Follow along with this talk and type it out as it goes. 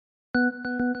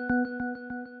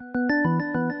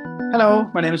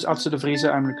Hello, my name is Atze de Vrieze.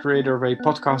 I'm the creator of a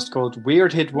podcast called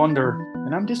Weird Hit Wonder,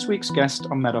 and I'm this week's guest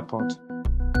on MetaPod.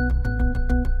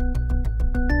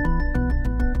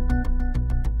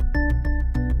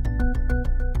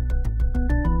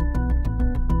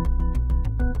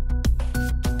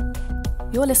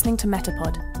 You're listening to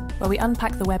MetaPod, where we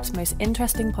unpack the web's most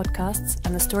interesting podcasts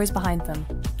and the stories behind them,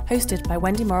 hosted by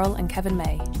Wendy Morrill and Kevin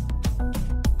May.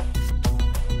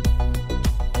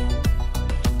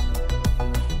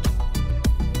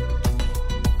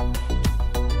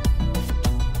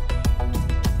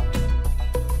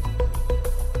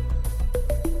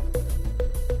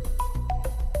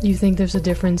 You think there's a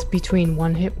difference between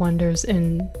one-hit wonders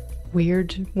and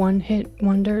weird one-hit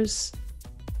wonders?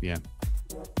 Yeah.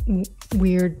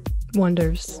 Weird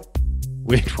wonders.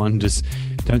 Weird wonders.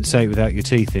 Don't say it without your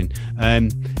teeth in.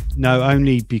 No,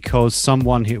 only because some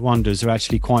one-hit wonders are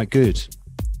actually quite good.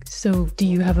 So, do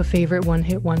you have a favorite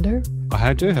one-hit wonder?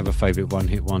 I do have a favourite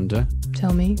one-hit wonder.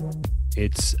 Tell me.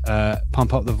 It's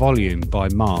Pump Up the Volume by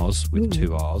Mars, with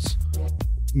two R's.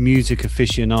 Music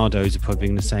aficionados are probably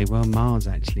going to say, well, Mars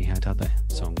actually had other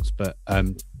songs, but I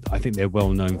think they're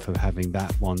well known for having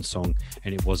that one song,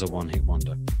 and it was a one-hit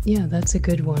wonder. Yeah, that's a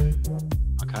good one.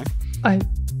 Okay.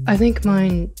 I think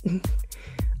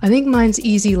mine's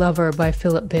Easy Lover by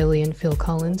Philip Bailey and Phil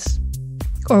Collins.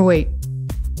 Or wait,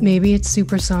 maybe it's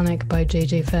Supersonic by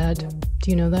JJ Fad. Do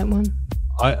you know that one?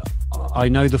 I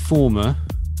know the former,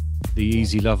 the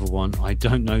Easy Lover one. I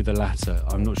don't know the latter.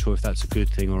 I'm not sure if that's a good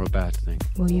thing or a bad thing.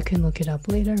 Well, you can look it up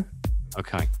later.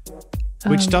 Okay.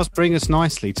 Which does bring us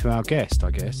nicely to our guest,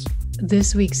 I guess.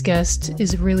 This week's guest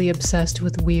is really obsessed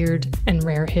with weird and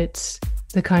rare hits,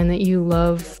 the kind that you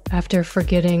love after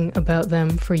forgetting about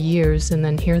them for years and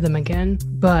then hear them again.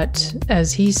 But,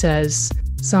 as he says,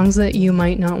 songs that you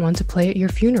might not want to play at your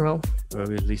funeral. Well,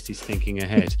 at least he's thinking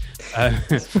ahead.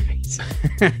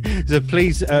 So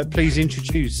please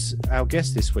introduce our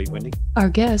guest this week, Wendy. Our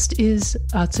guest is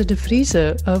Atze de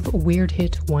Vrieze of Weird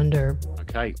Hit Wonder.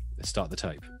 Okay, let's start the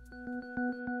tape.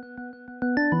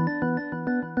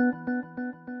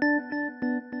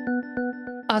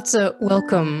 Atze,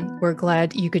 welcome. We're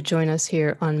glad you could join us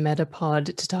here on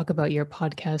MetaPod to talk about your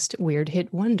podcast, Weird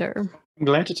Hit Wonder. I'm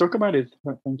glad to talk about it.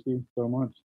 Thank you so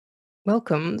much.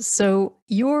 Welcome. So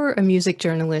you're a music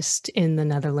journalist in the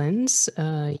Netherlands.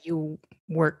 You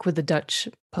work with the Dutch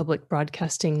public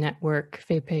broadcasting network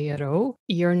VPRO.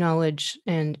 Your knowledge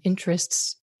and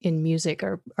interests in music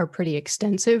are pretty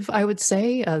extensive, I would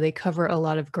say. They cover a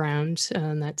lot of ground,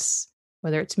 and that's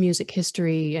whether it's music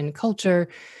history and culture,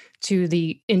 to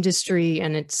the industry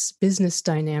and its business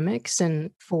dynamics,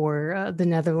 and for the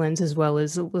Netherlands as well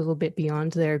as a little bit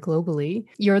beyond there globally.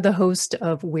 You're the host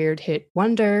of Weird Hit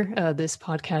Wonder, this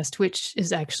podcast, which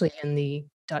is actually in the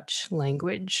Dutch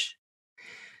language.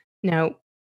 Now,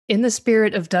 in the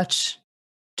spirit of Dutch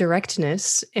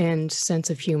directness and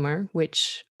sense of humor,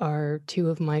 which are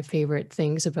two of my favorite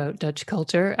things about Dutch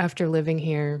culture after living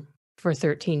here for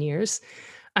 13 years,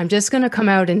 I'm just going to come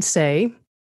out and say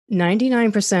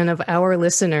 99% of our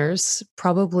listeners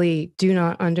probably do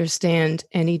not understand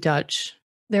any Dutch.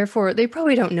 Therefore, they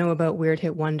probably don't know about Weird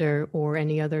Hit Wonder or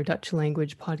any other Dutch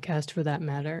language podcast for that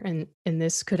matter. And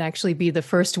this could actually be the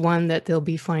first one that they'll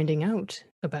be finding out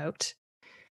about.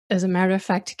 As a matter of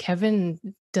fact, Kevin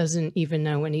doesn't even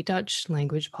know any Dutch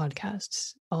language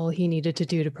podcasts. All he needed to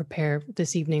do to prepare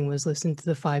this evening was listen to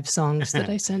the 5 songs that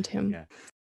I sent him.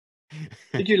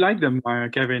 Did you like them,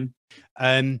 Kevin?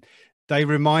 They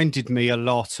reminded me a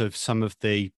lot of some of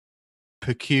the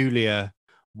peculiar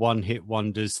one-hit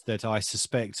wonders that I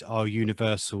suspect are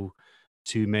universal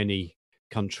to many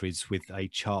countries with a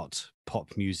chart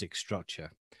pop music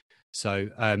structure. So,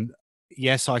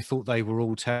 yes, I thought they were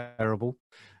all terrible,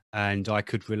 and I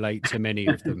could relate to many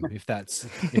of them, if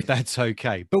that's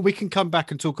okay. But we can come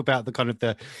back and talk about the kind of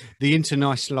the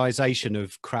internationalization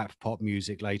of crap pop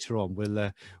music later on.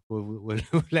 We'll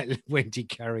let Wendy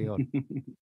carry on.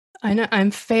 I know I'm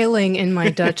failing in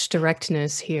my Dutch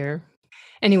directness here.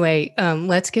 Anyway,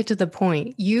 let's get to the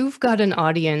point. You've got an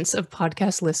audience of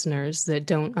podcast listeners that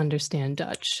don't understand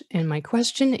Dutch. And my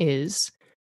question is,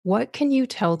 what can you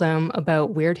tell them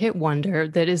about Weird Hit Wonder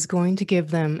that is going to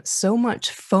give them so much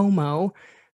FOMO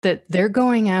that they're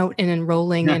going out and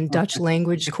enrolling in Dutch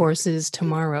language courses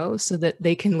tomorrow so that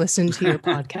they can listen to your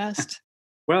podcast?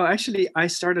 Well, actually, I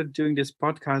started doing this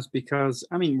podcast because,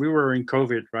 we were in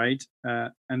COVID, right?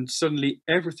 And suddenly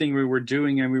everything we were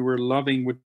doing and we were loving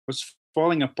was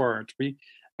falling apart.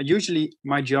 Usually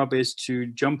my job is to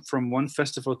jump from one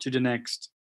festival to the next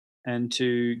and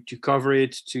to cover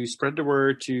it, to spread the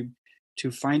word, to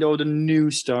find all the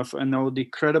new stuff and all the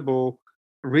credible,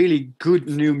 really good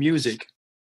new music.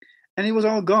 and it was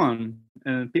all gone.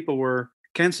 And people were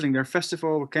canceling their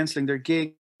festival, were canceling their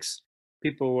gigs.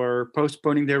 People were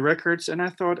postponing their records, and I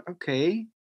thought, okay,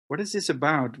 what is this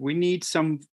about? We need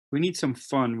some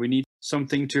fun. We need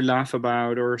something to laugh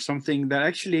about, or something that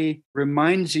actually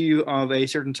reminds you of a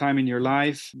certain time in your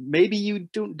life. Maybe you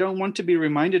don't want to be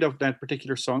reminded of that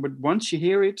particular song, but once you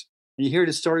hear it and you hear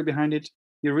the story behind it,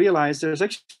 you realize there's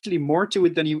actually more to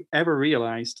it than you ever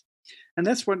realized. And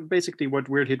that's basically what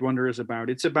Weird Hit Wonder is about.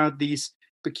 It's about these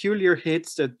peculiar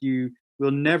hits that you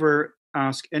will never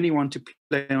ask anyone to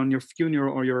play on your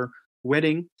funeral or your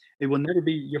wedding. It will never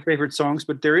be your favorite songs,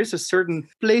 but there is a certain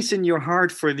place in your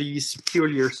heart for these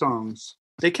peculiar songs.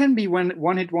 They can be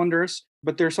one-hit wonders,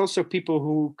 but there's also people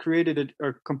who created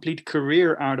a complete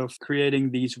career out of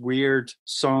creating these weird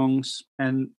songs,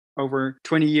 and over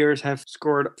 20 years have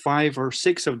scored 5 or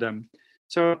 6 of them.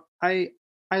 So I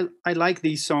like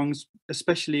these songs,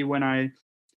 especially when I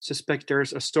suspect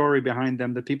there's a story behind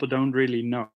them that people don't really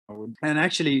know. And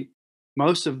actually,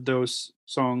 most of those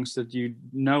songs that you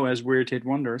know as Weird Hit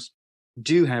Wonders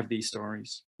do have these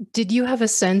stories. Did you have a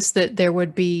sense that there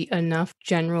would be enough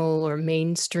general or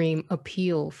mainstream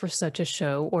appeal for such a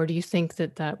show? Or do you think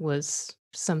that that was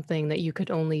something that you could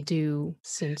only do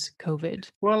since COVID?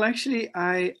 Well, actually,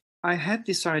 I had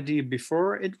this idea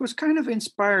before. It was kind of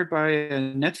inspired by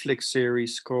a Netflix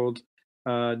series called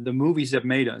The Movies That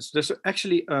Made Us. There's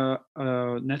actually a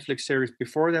Netflix series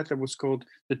before that was called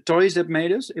The Toys That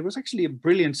Made Us. It was actually a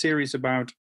brilliant series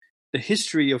about the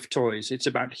history of toys. It's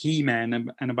about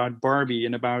He-Man and about Barbie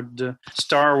and about the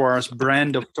Star Wars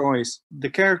brand of toys. The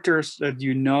characters that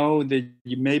you know, that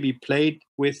you maybe played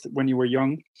with when you were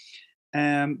young,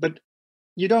 but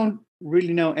you don't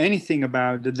really know anything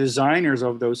about the designers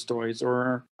of those toys,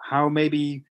 or how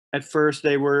maybe at first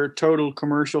they were total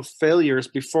commercial failures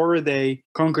before they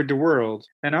conquered the world.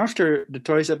 And after The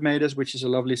Toys That Made Us, which is a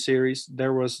lovely series,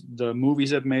 there was The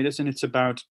Movies That Made Us, and it's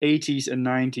about 80s and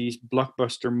 90s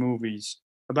blockbuster movies,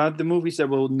 about the movies that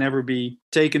will never be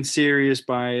taken serious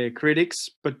by critics,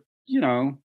 but you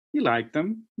like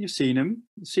them, you see them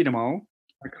all,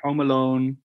 like Home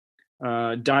Alone,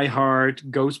 Die Hard,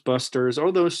 Ghostbusters,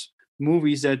 all those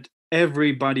movies that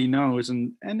everybody knows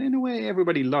and in a way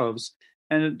everybody loves.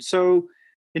 And so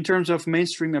in terms of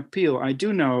mainstream appeal, I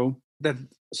do know that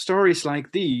stories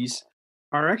like these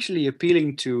are actually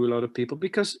appealing to a lot of people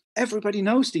because everybody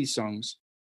knows these songs.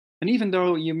 And even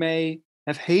though you may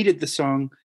have hated the song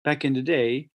back in the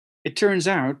day, it turns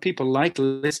out people like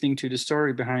listening to the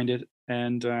story behind it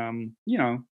and,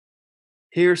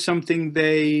 hear something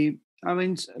the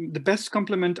best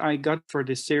compliment I got for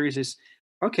this series is,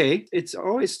 okay, it's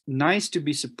always nice to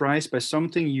be surprised by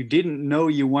something you didn't know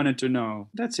you wanted to know.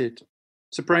 That's it.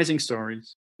 Surprising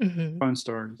stories, fun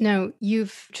stories. Now,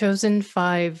 you've chosen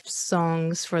 5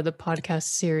 songs for the podcast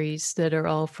series that are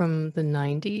all from the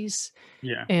 90s.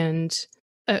 Yeah. And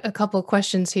a couple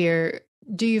questions here.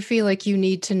 Do you feel like you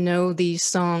need to know these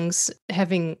songs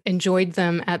having enjoyed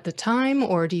them at the time,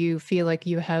 or do you feel like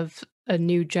you have a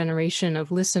new generation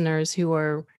of listeners who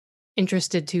are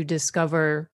interested to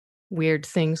discover weird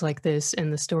things like this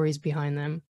and the stories behind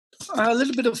them? A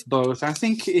little bit of both. I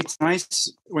think it's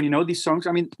nice when you know these songs.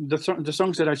 I mean, the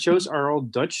songs that I chose are all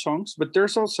Dutch songs, but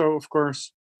there's also, of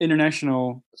course,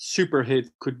 international super hit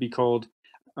could be called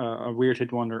a weird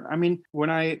hit wonder. I mean, when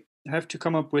I have to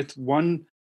come up with one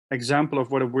example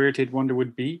of what a weird hit wonder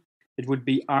would be, it would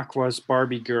be Aqua's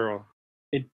Barbie Girl.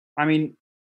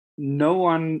 No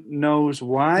one knows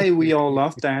why we all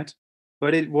loved that,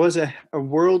 but it was a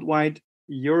worldwide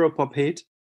Europop hit,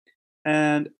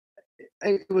 and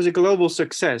it was a global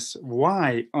success.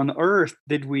 Why on earth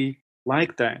did we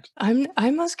like that?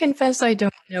 I must confess I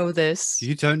don't know this.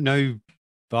 You don't know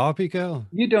Barbie Girl?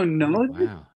 You don't know it?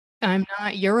 Wow. I'm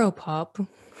not Europop.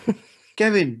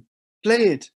 Kevin, play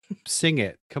it. Sing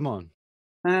it. Come on.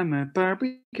 I'm a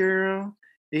Barbie girl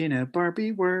in a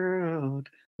Barbie world.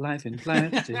 Life in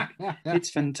plastic. It's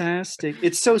fantastic.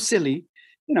 It's so silly.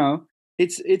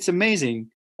 It's amazing.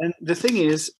 And the thing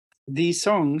is, these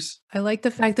songs. I like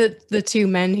the fact that the 2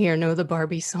 men here know the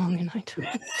Barbie song and I don't.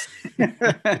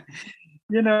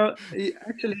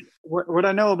 Actually, what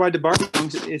I know about the Barbie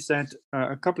songs is that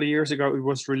a couple of years ago it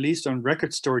was released on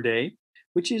Record Store Day,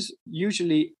 which is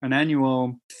usually an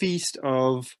annual feast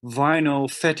of vinyl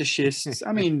fetishists.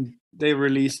 I mean, they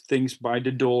released things by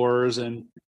The Doors and,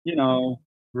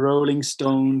 Rolling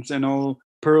Stones and all,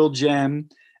 Pearl Jam.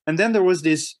 And then there was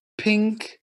this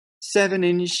pink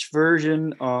 7-inch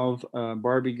version of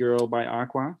Barbie Girl by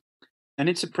Aqua. And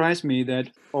it surprised me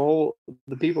that all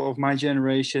the people of my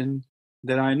generation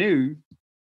that I knew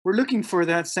were looking for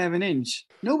that 7-inch.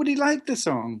 Nobody liked the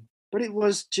song. but it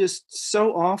was just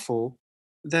so awful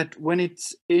that when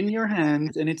it's in your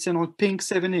hand and it's in a pink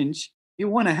 7-inch, you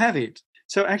want to have it.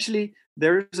 So actually,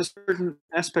 there is a certain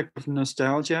aspect of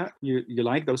nostalgia. You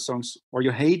like those songs, or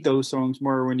you hate those songs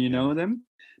more when you know them.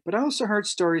 But I also heard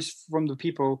stories from the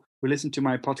people who listened to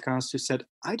my podcast who said,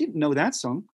 "I didn't know that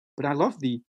song, but I love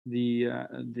the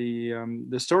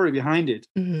story behind it."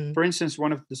 Mhm. For instance,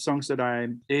 one of the songs that I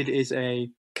did is a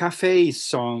cafe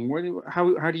song.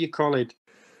 How do you call it?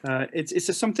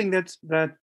 It's something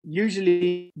that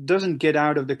usually doesn't get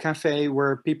out of the cafe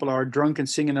where people are drunk and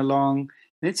singing along.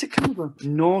 And it's a kind of a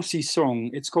noisy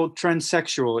song. It's called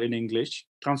transsexual in English,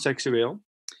 transsexueel.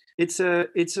 It's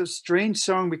a strange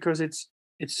song because it's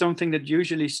something that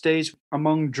usually stays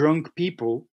among drunk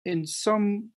people. In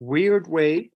some weird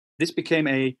way, this became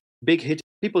a big hit.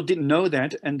 People didn't know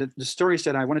that, and the stories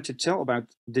that I wanted to tell about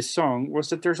this song was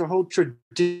that there's a whole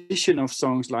tradition of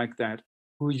songs like that,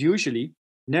 who usually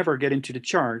never get into the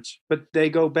charts, but they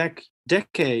go back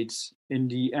decades in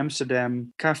the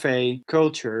Amsterdam cafe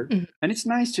culture. Mhm. And it's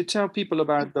nice to tell people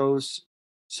about those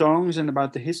songs and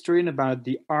about the history and about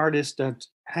the artists that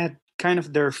had kind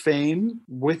of their fame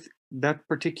with that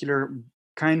particular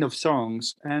kind of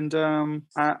songs. And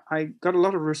I got a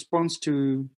lot of response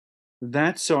to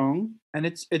that song, and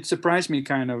it surprised me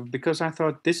kind of, because I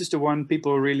thought this is the one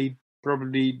people really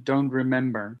probably don't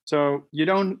remember. So you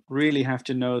don't really have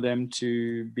to know them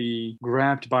to be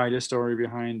grabbed by the story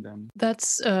behind them.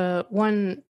 That's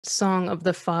one song of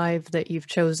the 5 that you've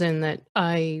chosen that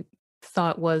I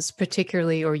thought was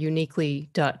particularly or uniquely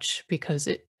Dutch because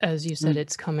it, as you said, Mm,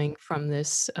 it's coming from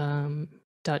this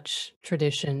Dutch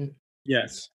tradition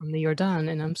yes. from the Jordaan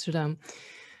in Amsterdam.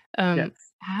 Um,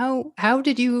 Yes. how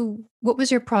did you? What was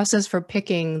your process for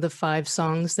picking the 5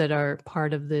 songs that are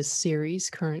part of this series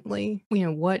currently? You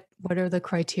know, what are the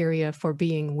criteria for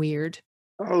being weird?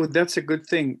 Oh, that's a good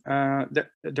thing.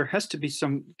 There has to be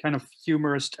some kind of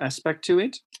humorous aspect to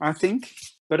it, I think.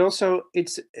 But also,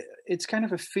 it's kind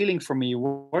of a feeling for me.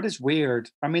 What is weird?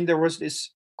 I mean, there was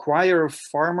this choir of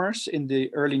farmers in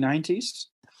the early '90s.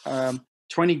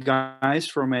 20 guys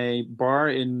from a bar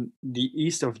in the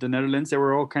east of the Netherlands. They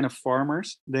were all kind of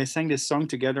farmers. They sang this song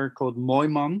together called Mooi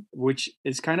Man, which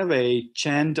is kind of a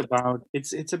chant about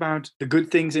it's about the good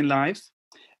things in life,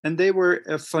 and they were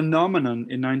a phenomenon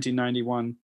in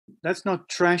 1991. That's not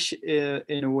trash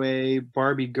in a way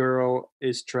Barbie Girl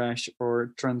is trash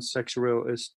or transsexual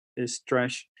is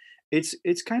trash.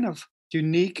 It's kind of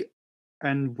unique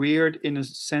and weird in a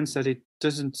sense that it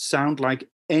doesn't sound like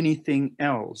anything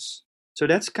else. So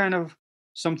that's kind of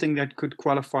something that could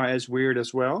qualify as weird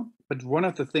as well. But one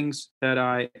of the things that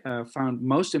I found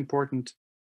most important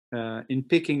in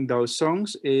picking those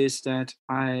songs is that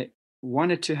I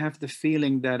wanted to have the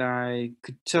feeling that I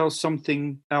could tell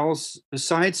something else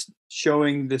besides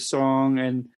showing the song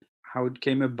and how it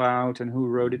came about and who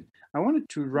wrote it. I wanted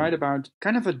to write about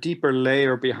kind of a deeper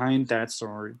layer behind that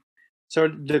story. So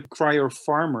the cry of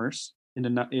farmers in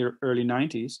the early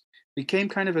 90s became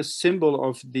kind of a symbol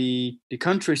of the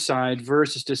countryside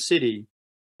versus the city.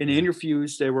 In Yeah.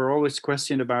 interviews, they were always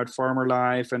questioned about farmer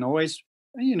life and always,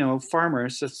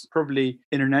 farmers, that's probably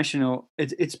international.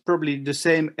 It's probably the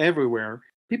same everywhere.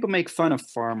 People make fun of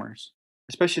farmers,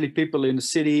 especially people in the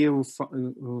city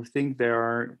who think they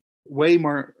are way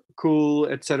more cool,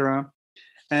 etc.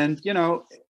 And,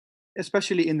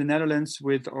 especially in the Netherlands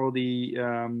with all the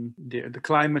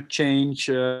climate change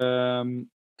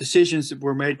decisions that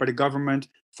were made by the government,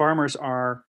 farmers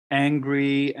are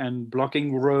angry and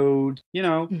blocking road.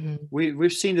 Mhm.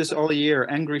 We've seen this all year.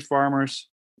 Angry farmers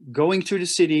going to the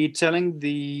city, telling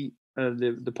the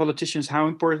politicians how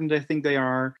important they think they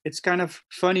are. It's kind of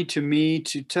funny to me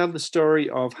to tell the story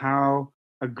of how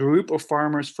a group of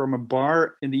farmers from a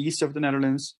bar in the east of the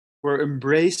Netherlands were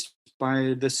embraced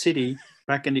by the city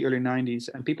back in the early 90s,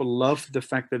 and people loved the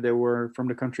fact that they were from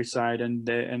the countryside, and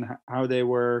how they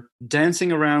were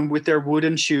dancing around with their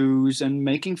wooden shoes and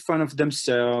making fun of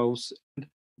themselves.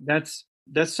 That's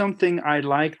something I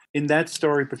like in that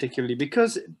story particularly,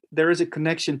 because there is a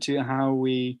connection to how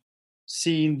we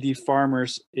seen the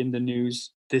farmers in the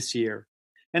news this year.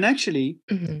 And actually,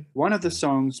 Mhm. one of the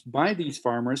songs by these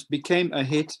farmers became a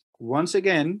hit once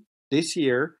again this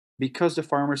year because the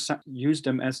farmers used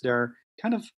them as their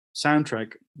kind of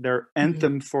soundtrack, their Mhm.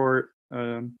 anthem for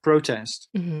protest.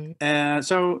 Mhm.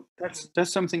 So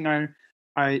that's something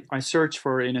I search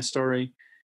for in a story.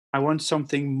 I want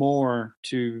something more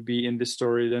to be in this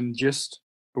story than just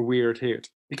a weird hit,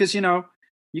 because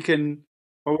you can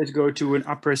always go to an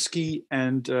après ski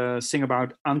and sing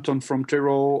about Anton from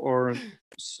Tyrol or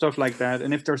stuff like that,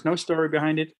 and if there's no story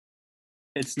behind it,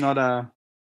 it's not a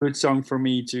good song for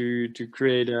me to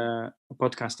create a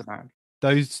podcast about.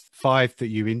 Those 5 that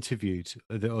you interviewed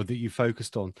or that you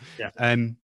focused on, Yeah.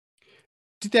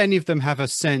 Did any of them have a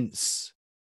sense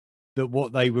that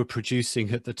what they were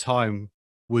producing at the time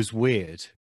was weird?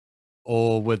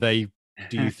 Or do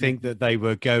you think that they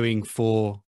were going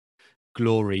for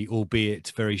glory,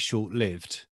 albeit very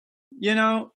short-lived?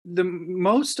 The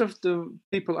most of the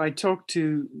people I talk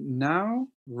to now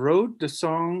wrote the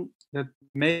song that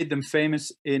made them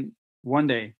famous in one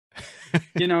day.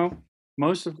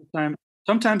 Most of the time.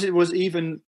 Sometimes it was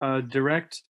even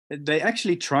direct. They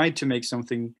actually tried to make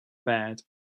something bad,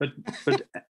 but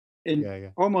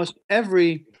in almost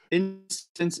every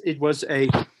instance, it was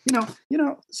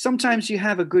sometimes you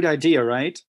have a good idea,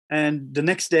 right? And the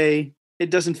next day, it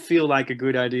doesn't feel like a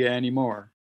good idea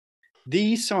anymore.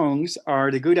 These songs are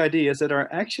the good ideas that are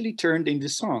actually turned into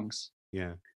songs.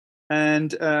 Yeah.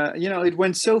 And, it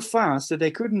went so fast that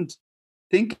they couldn't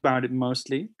think about it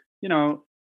mostly.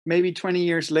 Maybe 20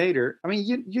 years later, I mean,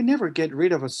 you never get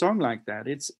rid of a song like that.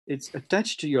 It's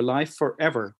attached to your life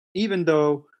forever, even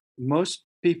though most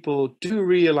people do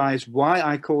realize why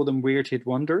I call them weird hit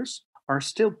wonders, are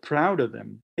still proud of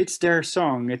them. It's their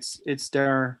song. It's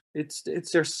their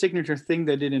signature thing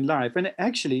they did in life. And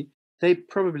actually, they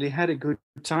probably had a good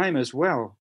time as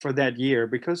well for that year,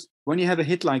 because when you have a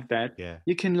hit like that,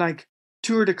 you can like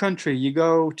tour the country. You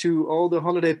go to all the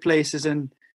holiday places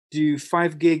and do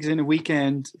 5 gigs in a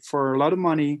weekend for a lot of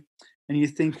money, and you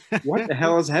think, what the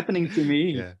hell is happening to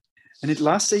me? Yeah. And it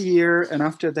lasts a year, and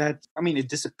after that, I mean, it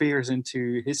disappears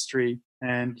into history,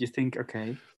 and you think,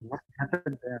 okay, what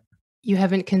happened there? You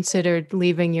haven't considered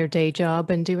leaving your day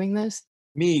job and doing this?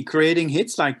 Me creating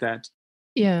hits like that?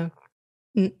 Yeah,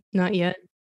 not yet.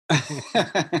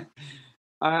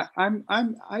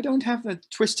 I don't have a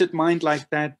twisted mind like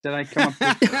that I come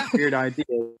up with weird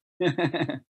ideas.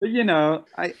 But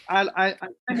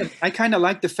I kind of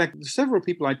like the fact that several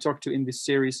people I talked to in this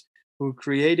series who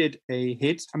created a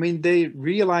hit, I mean, they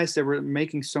realized they were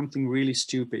making something really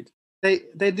stupid. They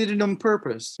did it on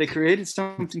purpose. They created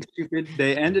something stupid.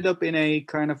 They ended up in a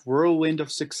kind of whirlwind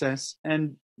of success,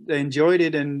 and they enjoyed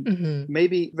it. And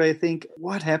maybe they think,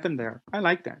 what happened there? I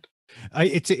like that.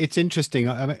 It's interesting.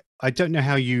 I don't know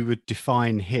how you would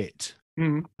define hit.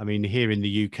 Mm-hmm. I mean, here in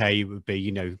the UK, it would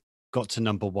be, got to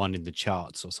number 1 in the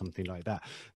charts or something like that.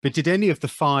 But did any of the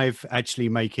 5 actually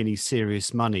make any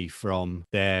serious money from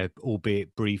their,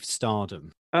 albeit brief,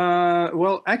 stardom?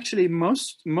 Well, actually,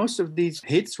 most of these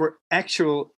hits were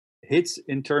actual hits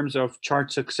in terms of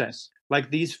chart success. Like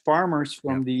these farmers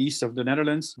from the east of the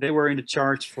Netherlands, they were in the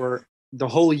charts for the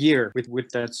whole year with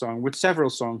that song, with several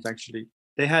songs actually.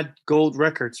 They had gold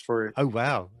records for it. Oh,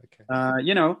 wow. Okay.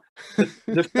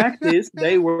 The fact is,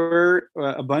 they were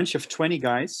a bunch of 20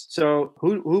 guys. So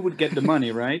who would get the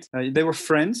money, right? They were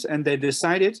friends, and they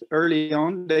decided early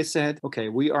on, they said, okay,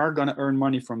 we are going to earn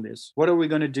money from this. What are we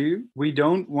going to do? We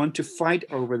don't want to fight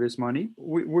over this money.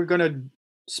 We're going to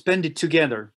spend it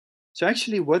together. So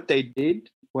actually what they did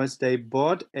was they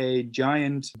bought a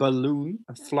giant balloon,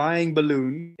 a flying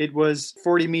balloon. It was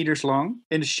 40 meters long,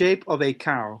 in the shape of a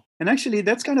cow. And actually,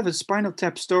 that's kind of a Spinal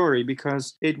Tap story,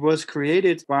 because it was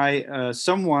created by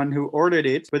someone who ordered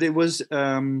it, but it was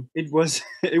it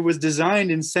was designed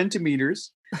in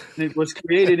centimeters, and it was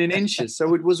created in inches,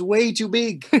 so it was way too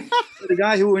big. The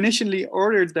guy who initially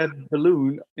ordered that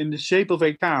balloon in the shape of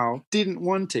a cow didn't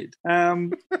want it,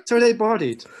 so they bought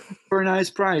it for a nice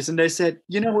price, and they said,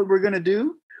 you know what we're going to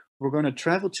do? We're going to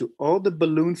travel to all the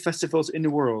balloon festivals in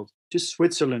the world, to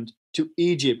Switzerland, to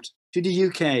Egypt, to the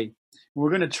UK. We're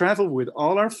going to travel with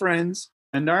all our friends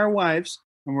and our wives,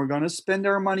 and we're going to spend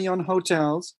our money on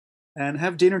hotels and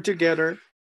have dinner together,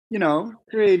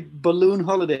 create balloon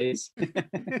holidays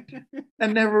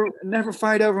and never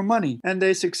fight over money. And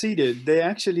they succeeded. They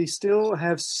actually still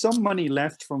have some money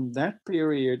left from that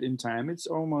period in time. It's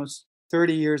almost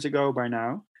 30 years ago by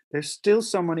now. There's still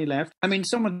some money left. I mean,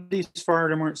 some of these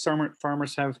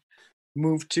farmers have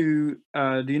moved to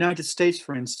the United States,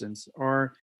 for instance,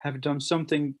 or have done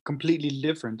something completely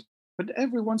different. But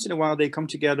every once in a while, they come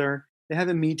together, they have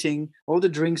a meeting, all the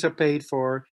drinks are paid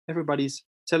for, everybody's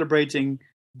celebrating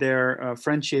their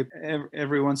friendship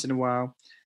every once in a while,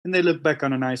 and they look back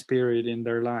on a nice period in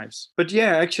their lives. But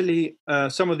yeah, actually,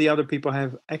 some of the other people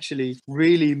have actually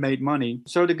really made money.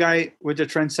 So the guy with the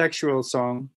transsexual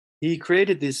song, he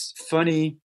created this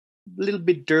funny, little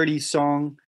bit dirty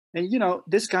song. And,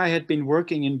 this guy had been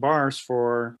working in bars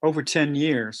for over 10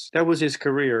 years. That was his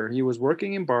career. He was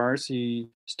working in bars. He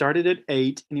started at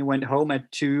 8 and he went home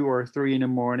at 2 or 3 in the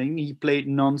morning. He played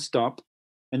nonstop.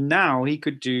 And now he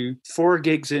could do 4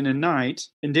 gigs in a night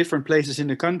in different places in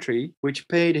the country, which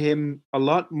paid him a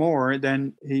lot more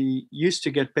than he used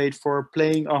to get paid for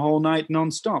playing a whole night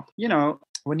nonstop. You know,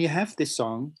 when you have this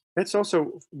song, that's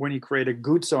also when you create a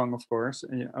good song, of course,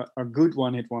 a good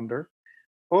one-hit wonder.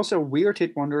 Also, weird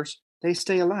hit wonders, they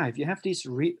stay alive. You have these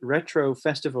retro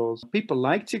festivals. People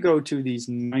like to go to these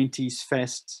 90s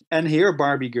fests and hear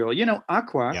Barbie Girl. You know,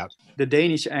 Aqua, the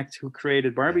Danish act who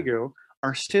created Barbie Girl,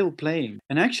 are still playing.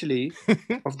 And actually,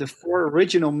 of the 4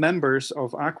 original members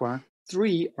of Aqua,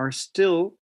 3 are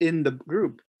still in the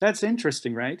group. That's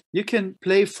interesting, right? You can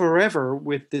play forever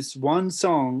with this one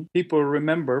song people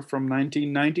remember from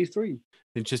 1993.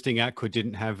 Interesting. Aqua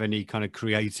didn't have any kind of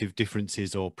creative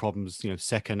differences or problems,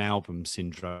 second album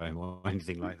syndrome or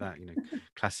anything like that,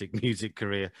 classic music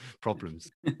career problems.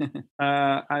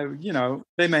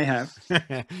 They may have.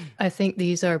 I think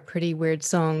these are pretty weird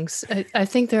songs. I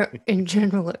think there, in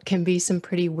general, it can be some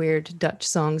pretty weird Dutch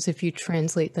songs if you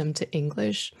translate them to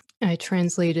English. I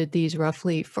translated these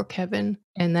roughly for Kevin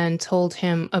and then told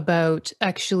him about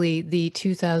actually the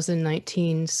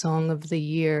 2019 Song of the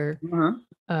Year,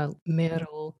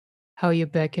 Merel, Hou je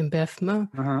bek en bef me.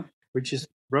 Which is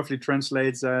roughly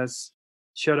translates as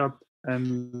 "Shut up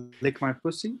and lick my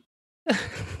pussy."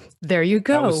 There you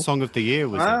go. That was Song of the Year,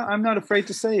 was it? I'm not afraid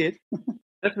to say it.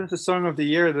 That was the Song of the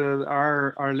Year that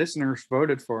our listeners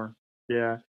voted for.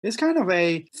 Yeah. It's kind of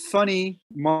a funny,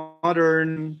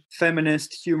 modern,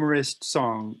 feminist, humorist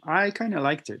song. I kind of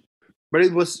liked it. But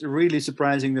it was really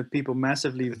surprising that people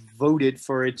massively voted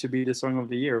for it to be the Song of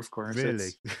the Year, of course. Really?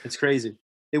 It's crazy.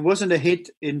 It wasn't a hit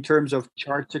in terms of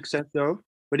chart success, though,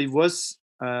 but it was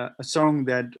a song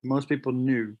that most people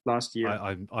knew last year.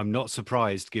 I'm not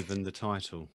surprised, given the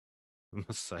title, I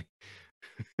must say.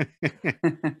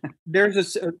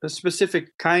 There's a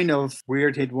specific kind of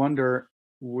weird hit wonder,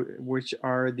 which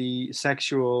are the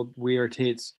sexual weird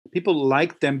hits. People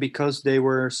like them because they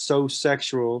were so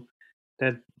sexual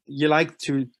that you like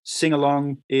to sing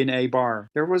along in a bar.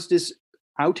 There was this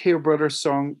Out Here Brothers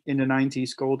song in the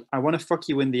 90s called "I Want to Fuck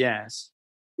You in the Ass."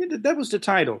 Yeah, that was the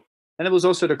title. And it was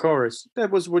also the chorus.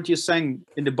 That was what you sang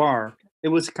in the bar. It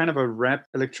was kind of a rap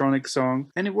electronic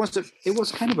song. And it was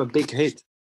kind of a big hit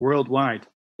worldwide.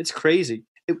 It's crazy.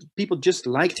 People just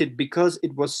liked it because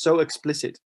it was so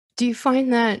explicit. Do you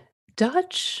find that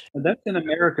Dutch? That's an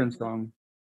American song.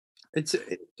 It's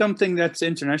something that's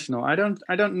international. I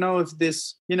don't know if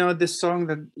this song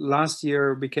that last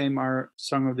year became our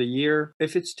Song of the Year,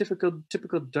 if it's typical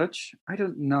Dutch, I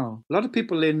don't know. A lot of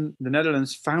people in the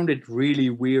Netherlands found it really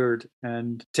weird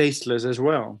and tasteless as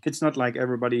well. It's not like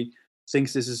everybody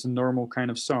thinks this is a normal kind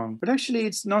of song. But actually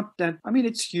it's not that. I mean,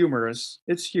 it's humorous.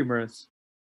 It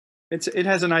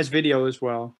has a nice video as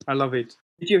well. I love it.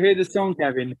 Did you hear the song,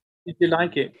 Kevin? Did you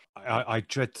like it? I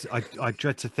dread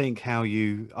to think how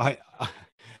you I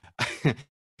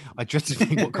dread to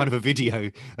think what kind of a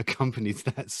video accompanies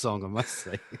that song, I must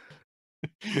say.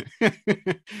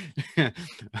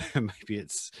 maybe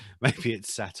it's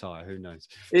satire, who knows?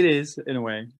 It is, in a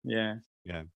way. Yeah.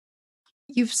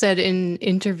 You've said in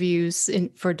interviews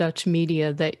for Dutch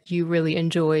media that you really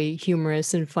enjoy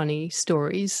humorous and funny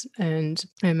stories. And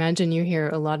I imagine you hear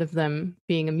a lot of them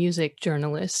being a music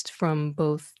journalist from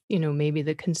both, maybe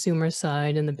the consumer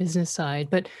side and the business side.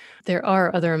 But there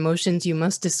are other emotions you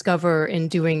must discover in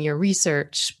doing your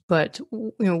research. But,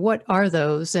 what are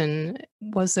those? And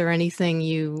was there anything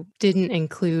you didn't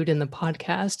include in the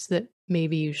podcast that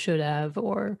maybe you should have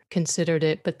or considered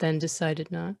it, but then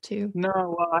decided not to?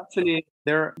 No, well, actually,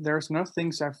 there's no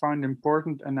things I found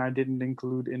important and I didn't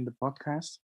include in the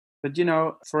podcast. But,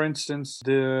 for instance,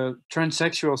 the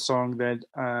transsexual song that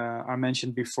I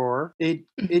mentioned before, it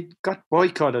got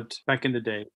boycotted back in the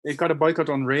day. It got a boycott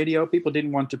on radio. People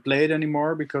didn't want to play it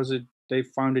anymore because they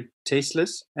found it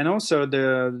tasteless. And also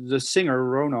the singer,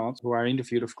 Ronald, who I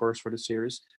interviewed, of course, for the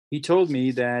series, he told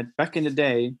me that back in the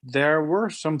day, there were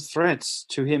some threats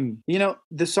to him.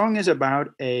 The song is about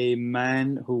a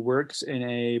man who works in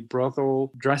a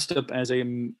brothel dressed up as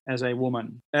a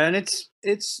woman. And it's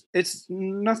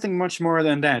nothing much more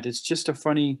than that. It's just a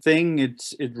funny thing.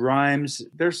 It rhymes.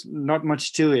 There's not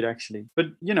much to it, actually. But,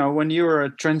 when you were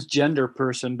a transgender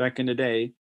person back in the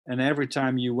day, and every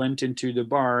time you went into the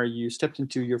bar, you stepped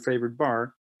into your favorite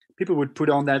bar, people would put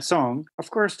on that song.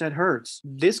 Of course, that hurts.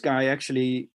 This guy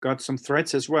actually got some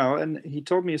threats as well. And he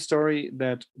told me a story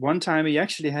that one time he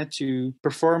actually had to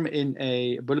perform in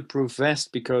a bulletproof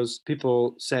vest because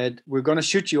people said, "We're going to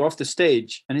shoot you off the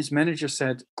stage." And his manager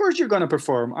said, "Of course you're going to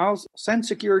perform. I'll send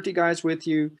security guys with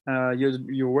you.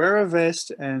 You wear a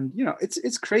vest." And,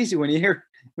 it's crazy when you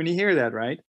hear that,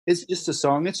 right? It's just a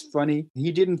song. It's funny.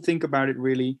 He didn't think about it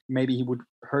really. Maybe he would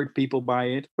hurt people by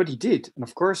it, but he did. And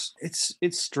of course, it's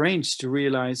strange to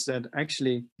realize that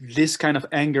actually this kind of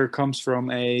anger comes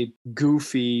from a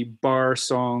goofy bar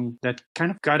song that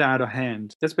kind of got out of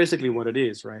hand. That's basically what it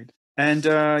is, right? And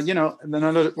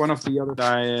another one of the other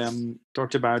that I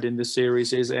talked about in this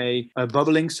series is a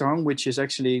bubbling song, which is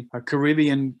actually a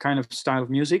Caribbean kind of style of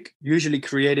music, usually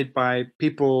created by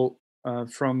people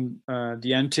from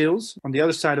the Antilles on the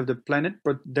other side of the planet.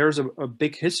 But there's a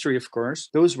big history, of course.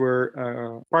 Those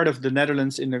were part of the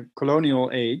Netherlands in the colonial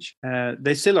age.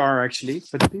 They still are, actually.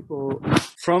 But the people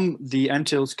from the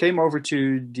Antilles came over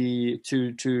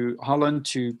to Holland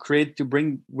to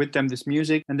bring with them this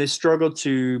music, and they struggled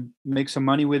to make some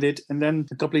money with it. And then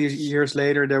a couple of years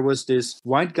later, there was this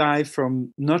white guy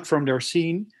not from their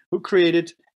scene who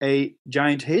created a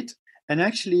giant hit. And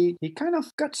actually, he kind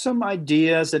of got some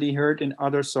ideas that he heard in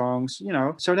other songs,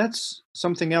 So that's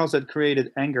something else that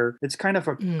created anger. It's kind of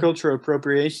a cultural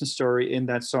appropriation story in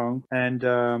that song. And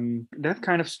that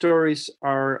kind of stories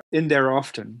are in there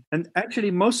often. And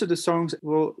actually, most of the songs,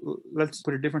 well, let's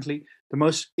put it differently, the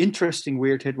most interesting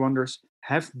Weird Hit Wonders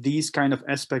have these kind of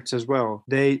aspects as well.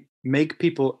 They make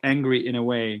people angry in a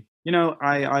way.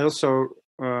 I also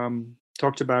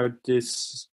talked about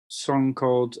this song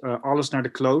called Alles Naar de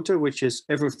Klote, which is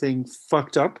everything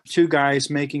fucked up. Two guys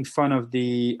making fun of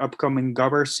the upcoming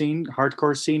gabber scene,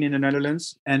 hardcore scene in the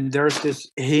Netherlands. And there's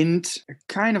this hint, a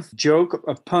kind of joke,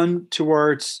 a pun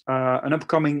towards an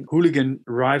upcoming hooligan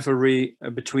rivalry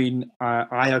between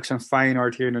Ajax and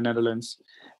Feyenoord here in the Netherlands.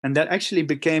 And that actually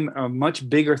became a much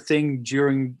bigger thing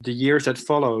during the years that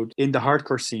followed in the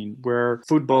hardcore scene, where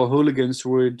football hooligans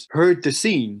would hurt the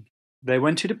scene. They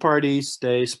went to the parties,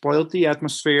 they spoiled the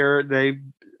atmosphere, they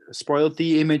spoiled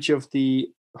the image of the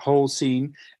whole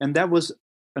scene. And that was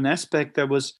an aspect that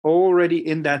was already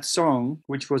in that song,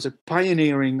 which was a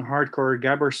pioneering hardcore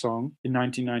gabber song in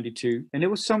 1992. And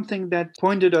it was something that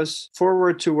pointed us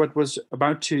forward to what was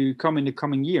about to come in the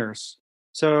coming years.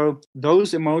 So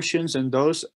those emotions and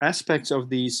those aspects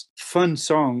of these fun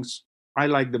songs, I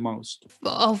like the most.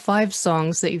 All 5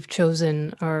 songs that you've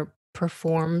chosen are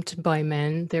performed by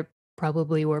men. They're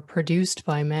probably were produced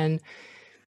by men.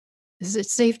 Is it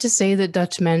safe to say that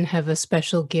Dutch men have a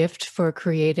special gift for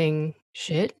creating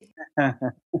shit?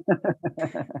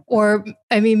 Or,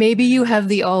 maybe you have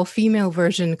the all-female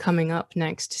version coming up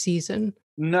next season.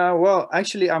 No, well,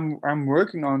 actually, I'm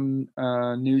working on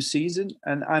a new season,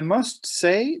 and I must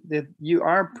say that you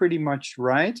are pretty much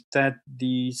right that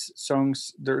these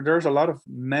songs, there's a lot of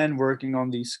men working on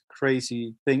these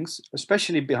crazy things,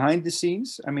 especially behind the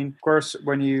scenes. Of course,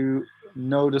 when you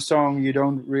know the song, you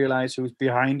don't realize who's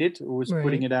behind it, who's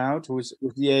putting it out, who's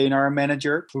the A&R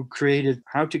manager who created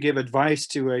how to give advice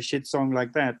to a shit song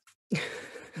like that.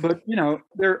 But,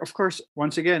 there, of course,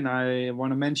 once again, I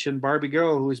want to mention Barbie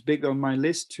Girl, who is big on my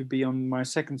list to be on my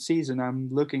second season. I'm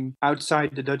looking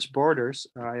outside the Dutch borders.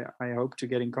 I hope to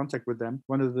get in contact with them.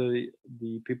 One of the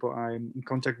people I'm in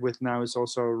contact with now is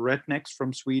also Rednex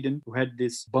from Sweden, who had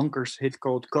this bonkers hit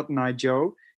called Cotton Eye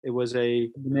Joe. It was a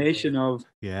combination of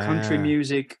country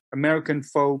music, American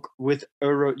folk with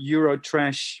Euro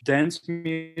trash dance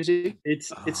music.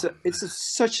 It's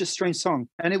such a strange song,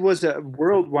 and it was a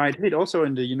worldwide hit, also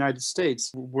in the United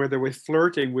States, where they were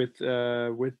flirting with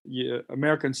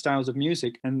American styles of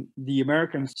music, and the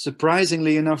Americans,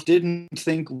 surprisingly enough, didn't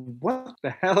think, "What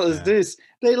the hell is this?"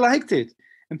 They liked it,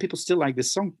 and people still like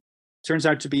this song. Turns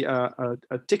out to be a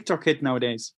TikTok hit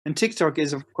nowadays. And TikTok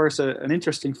is, of course, an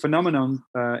interesting phenomenon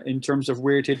in terms of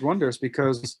Weird Hit Wonders,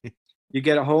 because you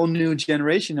get a whole new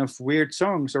generation of weird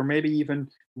songs, or maybe even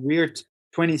weird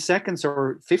 20 seconds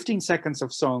or 15 seconds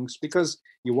of songs, because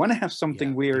you want to have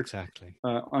something weird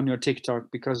on your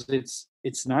TikTok, because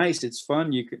it's nice, it's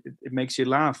fun, it makes you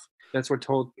laugh. That's what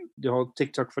the whole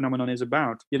TikTok phenomenon is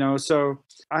about, So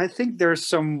I think there's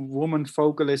some woman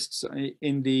vocalists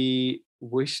in the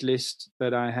wish list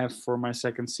that I have for my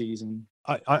second season.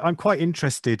 I'm quite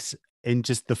interested in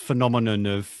just the phenomenon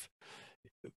of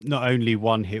not only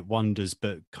one-hit wonders,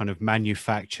 but kind of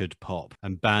manufactured pop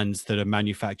and bands that are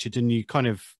manufactured. And you kind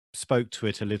of spoke to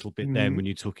it a little bit then when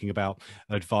you're talking about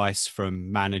advice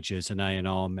from managers and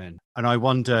A&R men. And I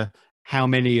wonder how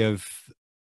many of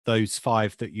those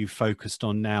 5 that you focused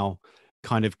on now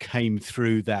kind of came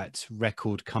through that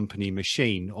record company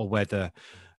machine, or whether,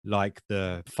 like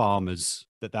the farmers,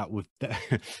 that would,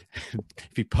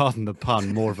 if you pardon the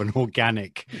pun, more of an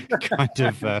organic kind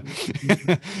of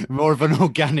more of an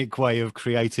organic way of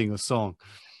creating a song.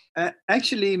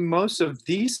 Actually, most of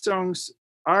these songs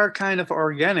are kind of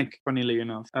organic, funnily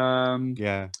enough.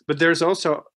 But there's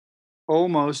also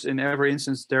almost in every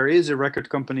instance, there is a record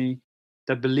company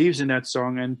that believes in that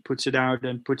song and puts it out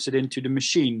and puts it into the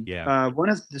machine. Yeah. One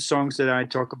of the songs that I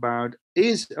talk about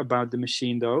is about the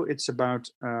machine, though. It's about,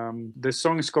 the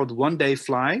song is called One Day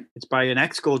Fly. It's by an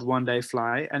ex called One Day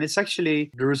Fly. And it's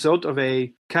actually the result of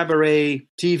a cabaret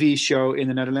TV show in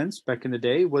the Netherlands back in the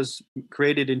day. It was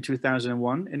created in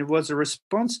 2001. And it was a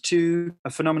response to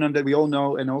a phenomenon that we all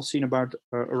know and all seen about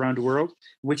around the world,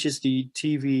 which is the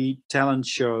TV talent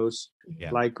shows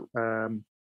like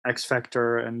X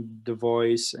Factor and The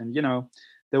Voice. And,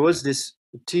 there was this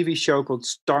TV show called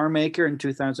Star Maker in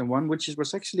 2001, which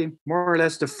was actually more or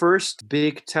less the first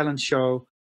big talent show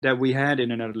that we had in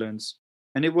the Netherlands.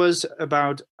 And it was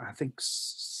about, I think,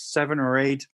 7 or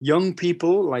 8 young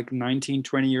people, like 19,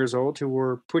 20 years old, who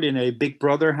were put in a Big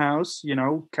Brother house,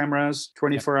 cameras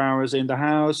 24 hours in the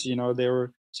house. They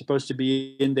were supposed to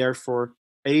be in there for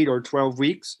 8 or 12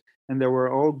 weeks. And they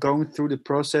were all going through the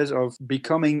process of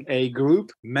becoming a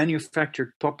group,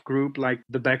 manufactured pop group, like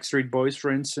the Backstreet Boys,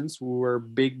 for instance, who were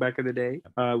big back in the day,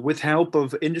 with help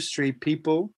of industry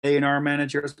people, A&R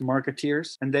managers,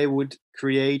 marketeers, and they would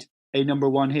create a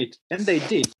 #1 hit. And they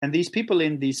did. And these people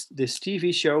in this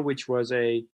TV show, which was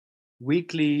a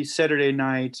weekly Saturday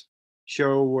night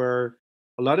show where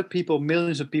a lot of people,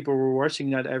 millions of people were watching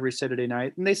that every Saturday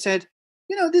night. And they said,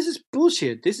 this is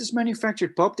bullshit. This is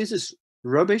manufactured pop. This is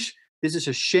rubbish. This is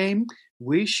a shame.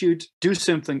 We should do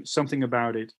something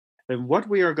about it. And what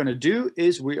we are going to do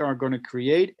is we are going to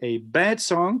create a bad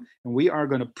song, and we are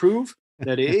going to prove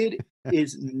that it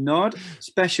is not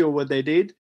special what they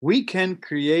did. We can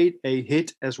create a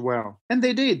hit as well. And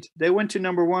they did. They went to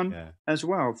 #1 as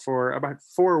well for about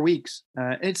 4 weeks.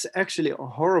 It's actually a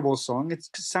horrible song. It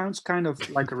sounds kind of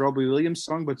like a Robbie Williams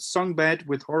song, but sung bad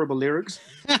with horrible lyrics.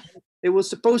 It was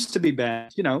supposed to be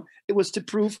bad, it was to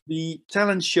prove the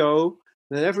talent show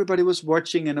that everybody was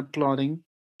watching and applauding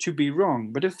to be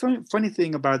wrong. But the funny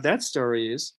thing about that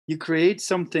story is you create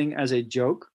something as a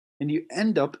joke and you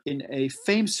end up in a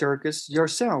fame circus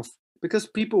yourself because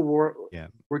people were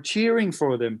cheering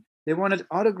for them. They wanted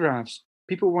autographs.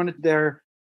 People wanted their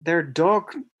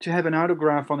dog to have an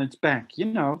autograph on its back,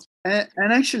 and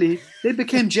actually they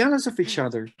became jealous of each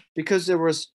other because there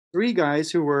was 3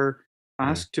 guys who were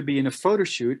asked to be in a photo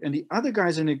shoot, and the other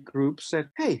guys in the group said,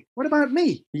 hey, what about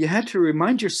me? You had to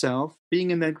remind yourself, being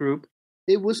in that group,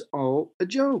 it was all a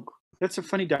joke. That's a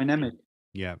funny dynamic.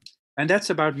 Yeah. And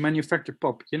that's about manufactured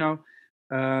pop.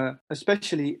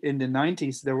 Especially in the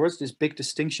 90s, there was this big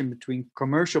distinction between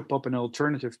commercial pop and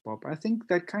alternative pop. I think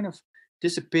that kind of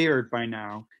disappeared by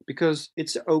now because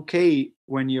it's okay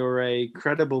when you're a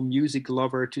credible music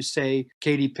lover to say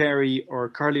Katy Perry or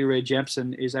Carly Rae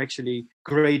Jepsen is actually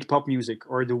great pop music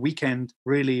or The Weeknd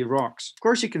really rocks. Of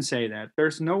course you can say that.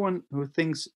 There's no one who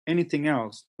thinks anything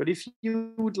else. But if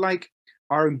you would like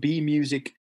R&B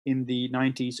music in the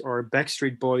 90s or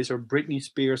Backstreet Boys or Britney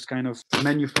Spears kind of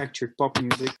manufactured pop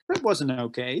music, that wasn't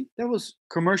okay. That was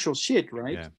commercial shit,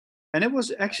 right? Yeah. And it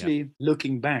was actually,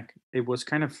 looking back, it was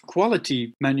kind of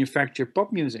quality manufactured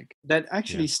pop music that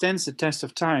actually stands the test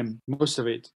of time, most of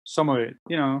it, some of it,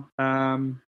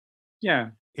 Yeah,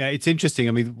 it's interesting.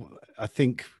 I mean, I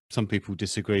think some people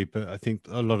disagree, but I think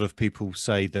a lot of people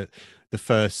say that the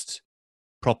first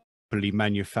properly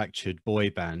manufactured boy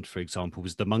band, for example,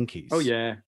 was the Monkees. Oh,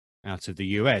 yeah. Out of the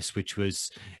US, which was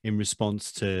in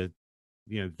response to,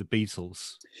 the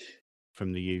Beatles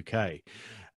from the UK.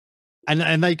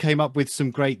 And they came up with some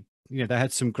great, they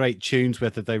had some great tunes,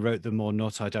 whether they wrote them or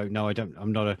not, I don't know.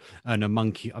 I'm not an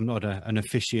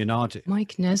aficionado.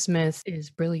 Mike Nesmith is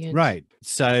brilliant. Right.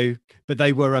 So, but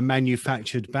they were a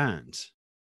manufactured band.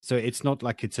 So it's not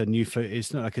like it's a new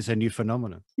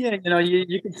phenomenon. Yeah,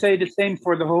 you could say the same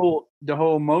for the whole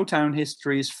Motown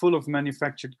history is full of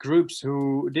manufactured groups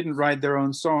who didn't write their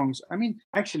own songs. I mean,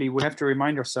 actually, we have to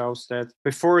remind ourselves that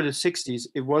before the 60s,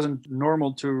 it wasn't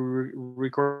normal to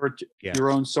record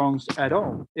your own songs at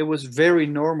all. It was very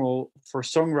normal for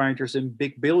songwriters in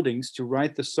big buildings to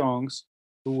write the songs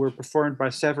who were performed by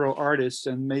several artists,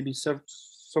 and maybe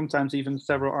sometimes even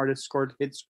several artists scored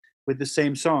hits with the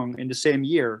same song in the same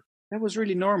year. That was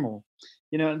really normal.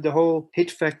 The whole hit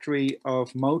factory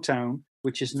of Motown,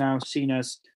 which is now seen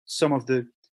as some of the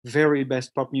very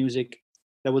best pop music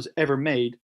that was ever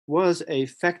made, was a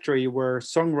factory where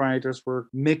songwriters were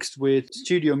mixed with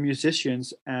studio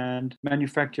musicians and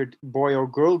manufactured boy or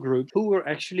girl groups who were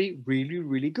actually really,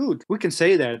 really good. We can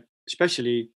say that,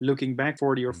 especially looking back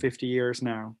 40 or 50 years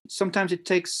now. Sometimes it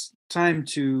takes time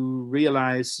to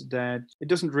realize that it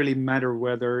doesn't really matter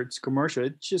whether it's commercial.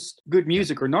 It's just good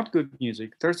music or not good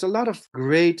music. There's a lot of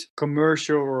great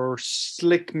commercial or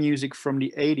slick music from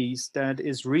the 80s that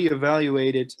is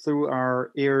reevaluated through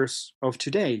our ears of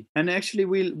today. And actually,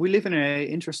 we live in an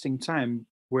interesting time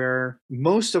where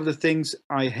most of the things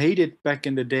I hated back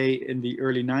in the day in the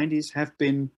early 90s have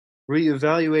been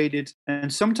reevaluated,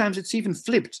 and sometimes it's even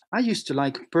flipped. I used to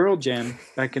like Pearl Jam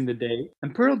back in the day,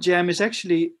 and Pearl Jam is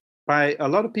actually, by a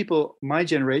lot of people my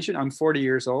generation, I'm 40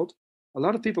 years old, a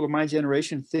lot of people of my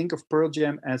generation think of Pearl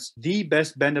Jam as the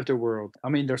best band of the world. I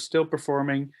mean, they're still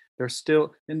performing, they're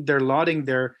applauding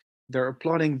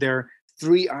their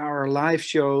 3-hour live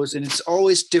shows, and it's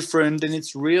always different, and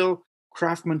it's real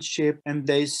craftsmanship, and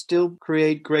they still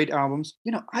create great albums.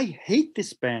 I hate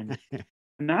this band.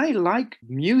 And I like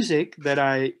music that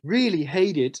I really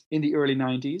hated in the early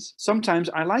 90s. Sometimes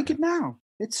I like it now.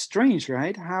 It's strange,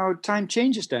 right? How time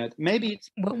changes that. Maybe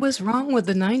What was wrong with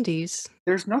the 90s?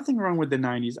 There's nothing wrong with the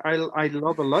 90s. I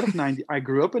love a lot of 90s. I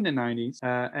grew up in the 90s.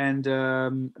 And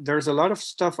there's a lot of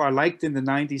stuff I liked in the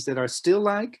 90s that I still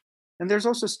like. And there's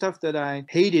also stuff that I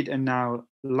hated and now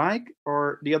like,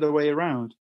 or the other way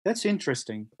around. That's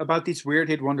interesting. About these weird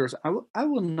hit wonders, I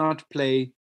will not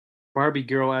play Barbie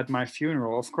Girl at my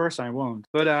funeral. Of course I won't.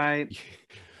 But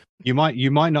You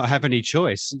might not have any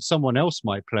choice. Someone else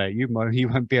might play it. You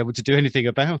won't be able to do anything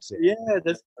about it.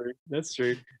 Yeah, that's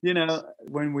true.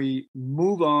 When we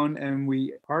move on and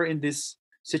we are in this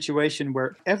situation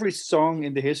where every song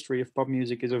in the history of pop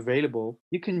music is available,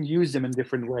 you can use them in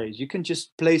different ways. You can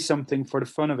just play something for the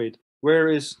fun of it.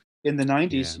 Whereas in the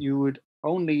 90s, you would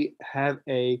only have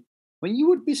when you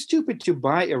would be stupid to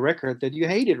buy a record that you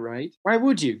hated, right? Why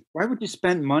would you? Why would you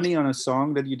spend money on a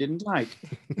song that you didn't like?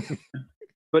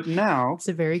 But now, it's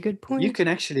a very good point. You can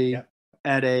actually,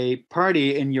 at a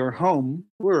party in your home,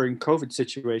 we're in COVID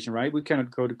situation, right? We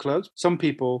cannot go to clubs. Some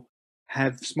people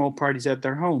have small parties at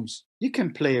their homes. You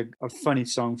can play a funny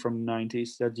song from the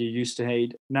 90s that you used to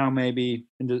hate. Now maybe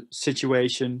in the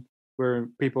situation where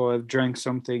people have drank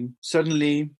something,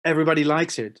 suddenly everybody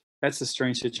likes it. That's a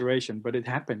strange situation, but it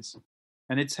happens.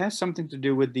 And it has something to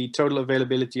do with the total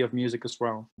availability of music as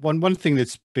well. One thing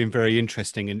that's been very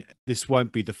interesting, and this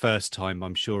won't be the first time,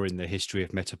 I'm sure, in the history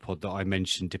of MetaPod that I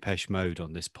mentioned Depeche Mode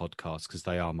on this podcast, because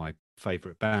they are my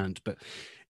favourite band. But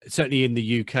certainly in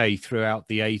the UK throughout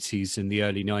the 80s and the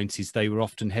early 90s, they were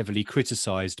often heavily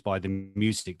criticised by the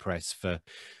music press for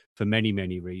many,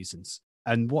 many reasons.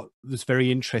 And what was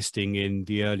very interesting in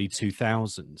the early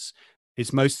 2000s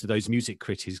is most of those music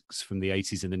critics from the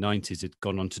 80s and the 90s had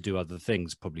gone on to do other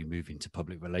things, probably move into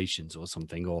public relations or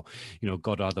something, or,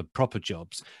 got other proper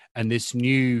jobs. And this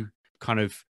new kind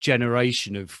of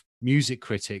generation of music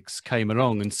critics came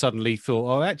along and suddenly thought,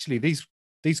 oh, actually,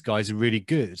 these guys are really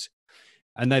good.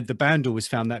 And the band always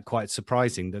found that quite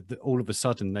surprising, that all of a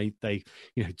sudden they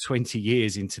 20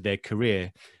 years into their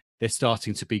career, they're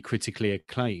starting to be critically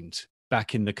acclaimed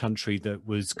back in the country that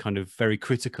was kind of very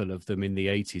critical of them in the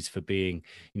 80s for being,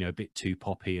 a bit too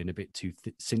poppy and a bit too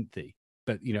synthy.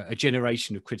 But, a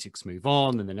generation of critics move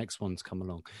on and the next ones come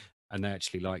along and they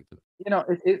actually like them.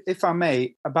 If I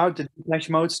may, about the Depeche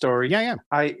Mode story. Yeah.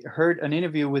 I heard an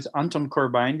interview with Anton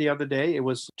Corbijn the other day. It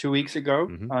was 2 weeks ago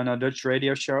on a Dutch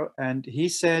radio show. And he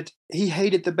said he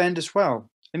hated the band as well.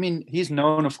 I mean, he's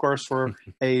known, of course, for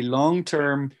a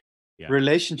long-term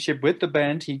relationship with the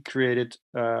band. He created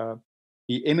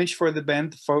the image for the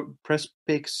band, press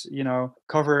pics,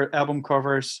 album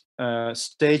covers,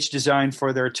 stage design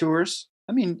for their tours.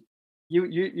 I mean,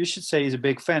 you should say he's a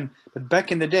big fan. But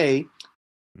back in the day,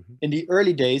 in the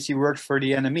early days, he worked for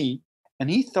the NME, and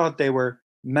he thought they were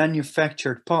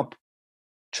manufactured pop,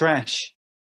 trash,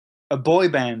 a boy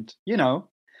band,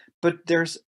 But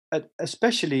there's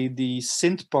especially the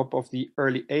synth pop of the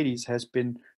early 80s has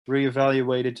been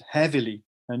reevaluated heavily.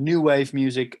 New wave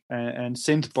music and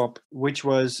synth pop, which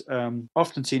was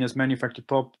often seen as manufactured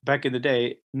pop back in the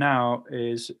day, now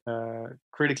is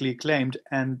critically acclaimed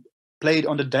and played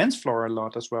on the dance floor a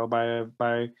lot as well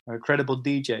by credible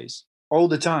DJs all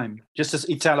the time. Just as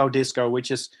Italo disco,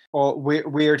 which is all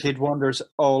weird hit wonders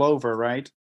all over,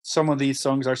 right? Some of these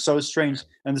songs are so strange,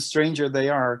 and the stranger they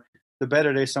are, the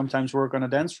better they sometimes work on a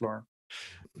dance floor.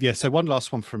 Yeah. So one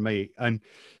last one from me.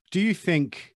 Do you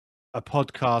think a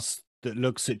podcast that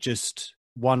looks at just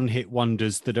one hit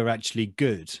wonders that are actually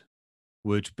good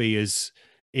would be as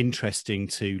interesting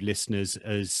to listeners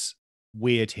as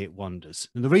weird hit wonders?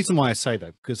 And the reason why I say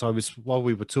that, because while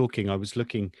we were talking, I was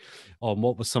looking on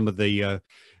what were some of the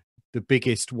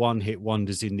biggest one hit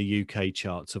wonders in the UK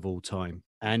charts of all time.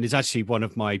 And it's actually one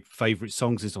of my favorite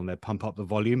songs is on there, Pump Up the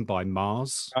Volume by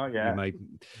Mars. Oh, yeah.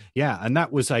 Yeah, and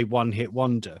that was a one-hit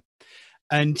wonder.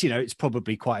 And, it's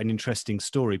probably quite an interesting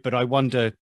story, but I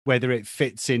wonder whether it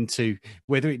fits into,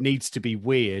 whether it needs to be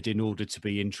weird in order to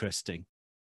be interesting.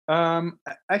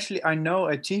 Actually, I know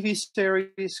a TV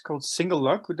series called Single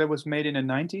Luck that was made in the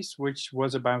 90s, which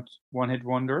was about one-hit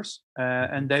wonders.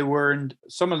 And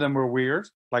some of them were weird,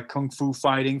 like Kung Fu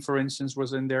fighting, for instance,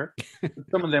 was in there.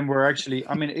 Some of them were actually,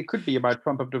 it could be about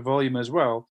Pump Up the Volume as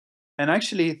well. And I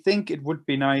actually think it would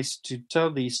be nice to tell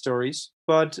these stories.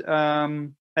 But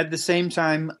at the same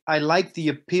time, I like the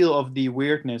appeal of the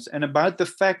weirdness and about the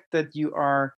fact that you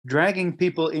are dragging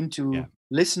people into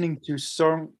listening to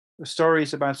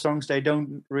stories about songs they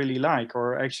don't really like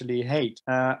or actually hate.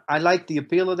 I like the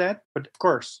appeal of that, but of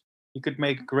course, you could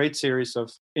make a great series of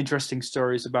interesting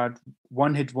stories about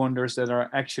one-hit wonders that are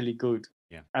actually good.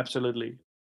 Yeah, absolutely.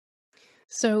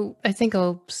 So I think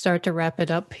I'll start to wrap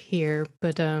it up here,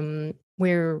 but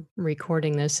we're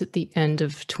recording this at the end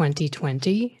of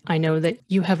 2020. I know that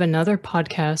you have another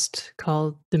podcast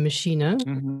called The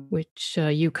Machine, which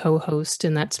you co-host,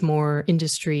 and that's more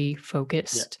industry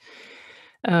focused. Yeah.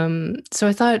 So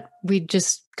I thought we'd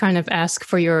just kind of ask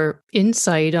for your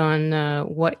insight on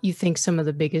what you think some of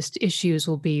the biggest issues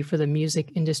will be for the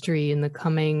music industry in the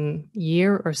coming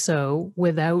year or so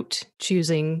without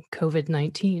choosing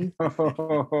COVID-19.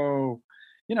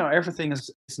 Everything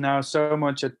is now so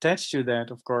much attached to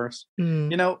that, of course.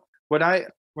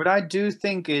 What I do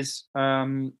think is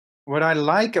what I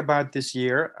like about this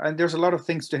year, and there's a lot of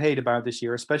things to hate about this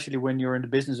year, especially when you're in the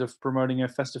business of promoting a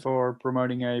festival or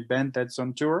promoting a band that's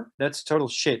on tour. That's total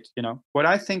shit, What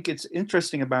I think it's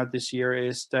interesting about this year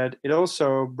is that it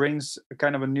also brings a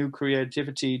kind of a new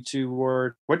creativity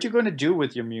toward what you're going to do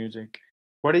with your music.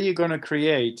 What are you going to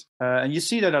create? And you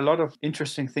see that a lot of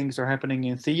interesting things are happening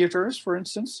in theaters, for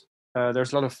instance.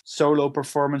 There's a lot of solo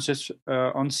performances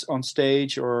on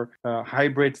stage or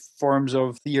hybrid forms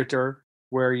of theater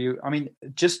where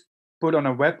just put on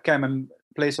a webcam and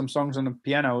play some songs on a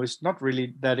piano is not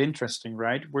really that interesting,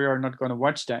 right? We are not going to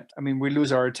watch that. We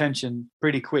lose our attention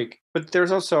pretty quick. But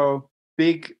there's also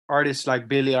big artists like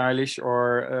Billie Eilish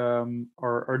or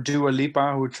Dua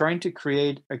Lipa who are trying to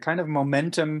create a kind of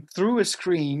momentum through a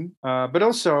screen, but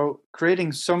also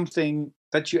creating something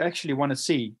that you actually want to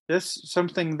see. There's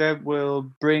something that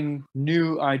will bring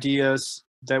new ideas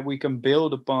that we can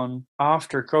build upon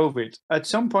after COVID. At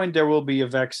some point, there will be a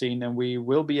vaccine and we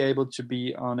will be able to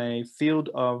be on a field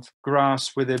of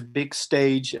grass with a big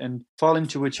stage and fall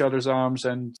into each other's arms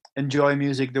and enjoy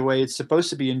music the way it's supposed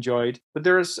to be enjoyed. But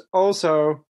there's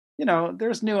also,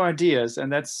 there's new ideas,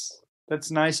 and that's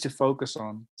nice to focus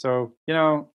on. So,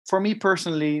 for me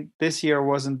personally, this year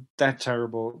wasn't that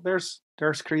terrible. There's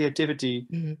creativity,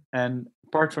 and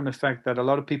apart from the fact that a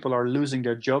lot of people are losing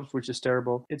their jobs, which is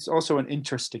terrible, it's also an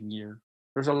interesting year.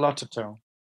 There's a lot to tell.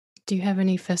 Do you have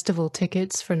any festival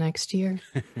tickets for next year?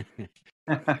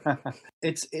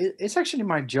 It's actually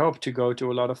my job to go to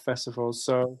a lot of festivals,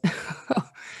 so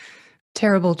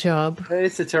terrible job.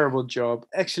 It's a terrible job.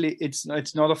 Actually, it's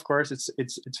not, of course.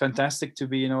 It's fantastic to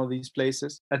be in all these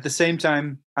places. At the same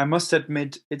time, I must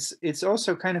admit, it's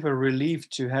also kind of a relief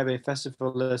to have a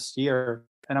festival this year.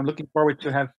 And I'm looking forward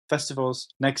to have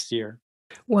festivals next year.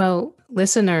 Well,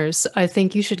 listeners, I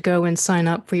think you should go and sign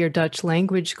up for your Dutch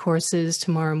language courses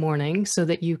tomorrow morning so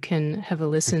that you can have a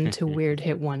listen to Weird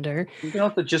Hit Wonder. You can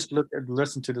also just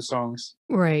listen to the songs.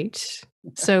 Right.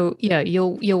 So, yeah,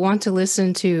 you'll want to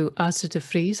listen to Atze de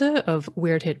Vrieze of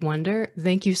Weird Hit Wonder.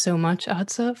 Thank you so much,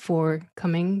 Atze, for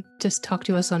coming to talk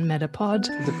to us on MetaPod.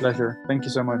 It's a pleasure. Thank you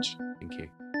so much. Thank you.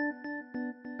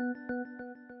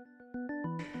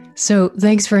 So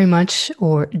thanks very much,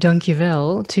 or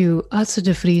dankjewel, to Atze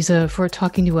de Vrieze for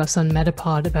talking to us on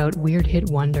MetaPod about Weird Hit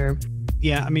Wonder.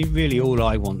 Yeah, really all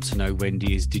I want to know,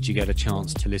 Wendy, is did you get a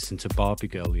chance to listen to Barbie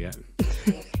Girl yet?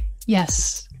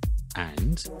 Yes.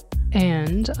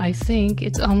 And I think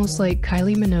it's almost like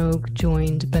Kylie Minogue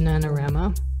joined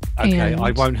Bananarama. Okay,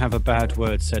 I won't have a bad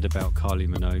word said about Kylie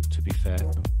Minogue, to be fair.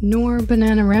 Nor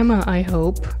Bananarama, I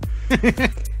hope.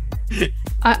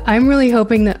 I'm really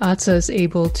hoping that Atze is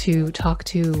able to talk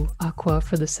to Aqua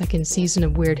for the second season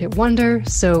of Weird Hit Wonder.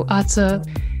 So Atze,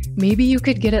 maybe you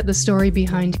could get at the story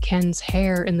behind Ken's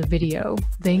hair in the video.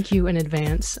 Thank you in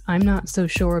advance. I'm not so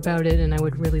sure about it, and I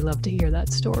would really love to hear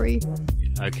that story.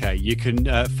 Okay, you can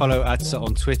follow Atze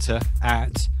on Twitter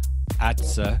at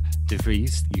Atze de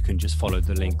Vrieze. You can just follow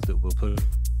the link that we'll put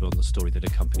on the story that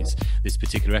accompanies this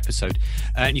particular episode.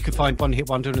 And you can find One Hit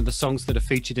Wonder and the songs that are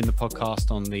featured in the podcast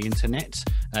on the internet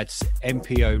at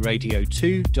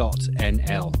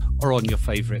mporadio2.nl or on your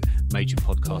favourite major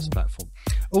podcast platform.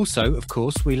 Also, of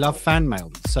course, we love fan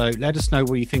mail. So let us know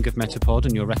what you think of MetaPod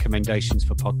and your recommendations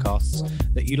for podcasts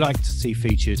that you'd like to see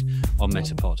featured on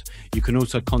MetaPod. You can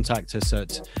also contact us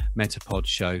at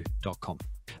metapodshow.com.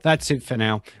 That's it for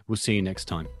now. We'll see you next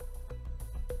time.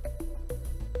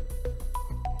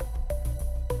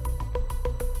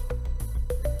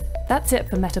 That's it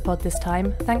for MetaPod this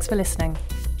time. Thanks for listening.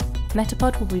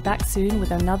 MetaPod will be back soon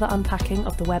with another unpacking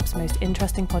of the web's most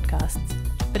interesting podcasts.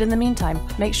 But in the meantime,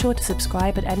 make sure to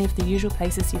subscribe at any of the usual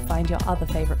places you find your other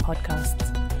favourite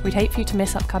podcasts. We'd hate for you to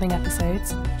miss upcoming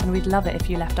episodes, and we'd love it if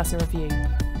you left us a review.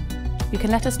 You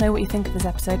can let us know what you think of this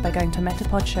episode by going to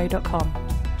metapodshow.com.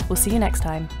 We'll see you next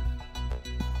time.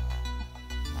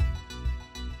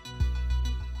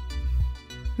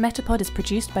 MetaPod is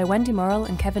produced by Wendy Morrill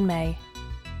and Kevin May.